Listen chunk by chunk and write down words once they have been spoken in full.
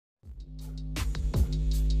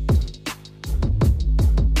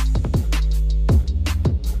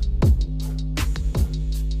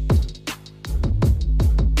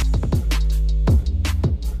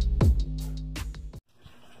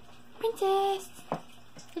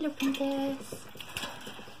Princess. Hello, Princess.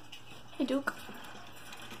 Hey, Duke.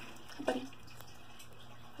 Hi, buddy.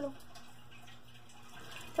 Hello.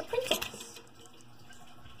 The Princess.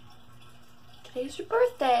 Today's your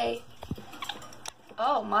birthday.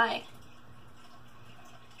 Oh, my.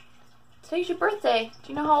 Today's your birthday. Do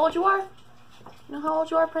you know how old you are? You know how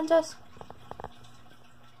old you are, Princess?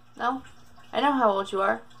 No? I know how old you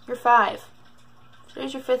are. You're 5.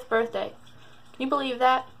 Today's your 5th birthday. Can you believe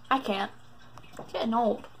that? I can't. I'm getting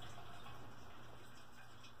old.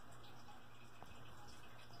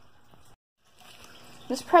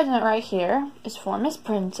 This present right here is for Miss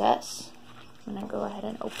Princess. I'm gonna go ahead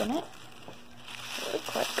and open it really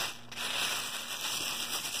quick.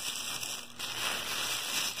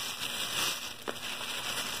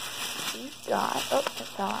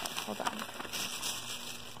 Hold on.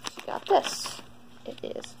 She got this. It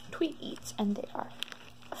is Tweet Eats, and they are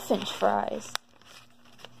French fries.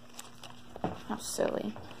 How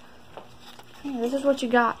silly. Hey, this is what you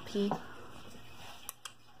got, P.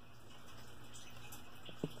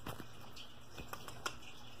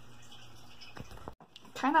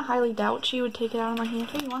 Kind of highly doubt she would take it out of my hand.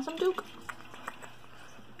 Hey, you want some, Duke?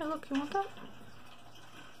 Hey, look, you want that?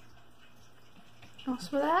 You want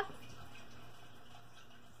some of that?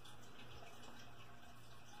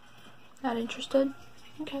 Not interested?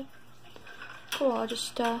 Okay. Cool, I'll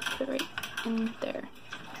just put it right in there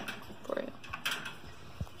for you.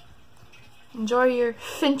 Enjoy your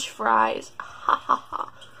French fries. Ha ha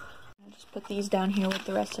ha. I'll just put these down here with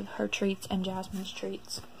the rest of her treats and Jasmine's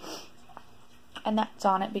treats. And that's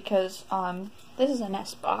on it because this is a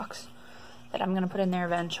nest box that I'm going to put in there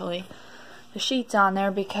eventually. The sheet's on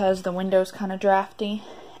there because the window's kind of drafty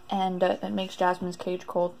and it makes Jasmine's cage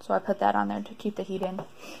cold. So I put that on there to keep the heat in.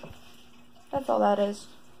 That's all that is.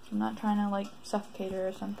 I'm not trying to, like, suffocate her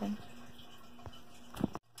or something.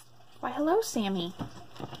 Why, hello, Sammy.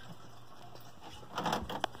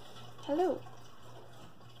 Hello.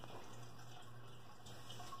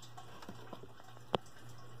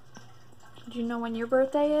 Do you know when your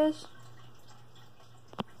birthday is?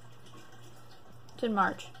 It's in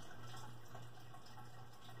March.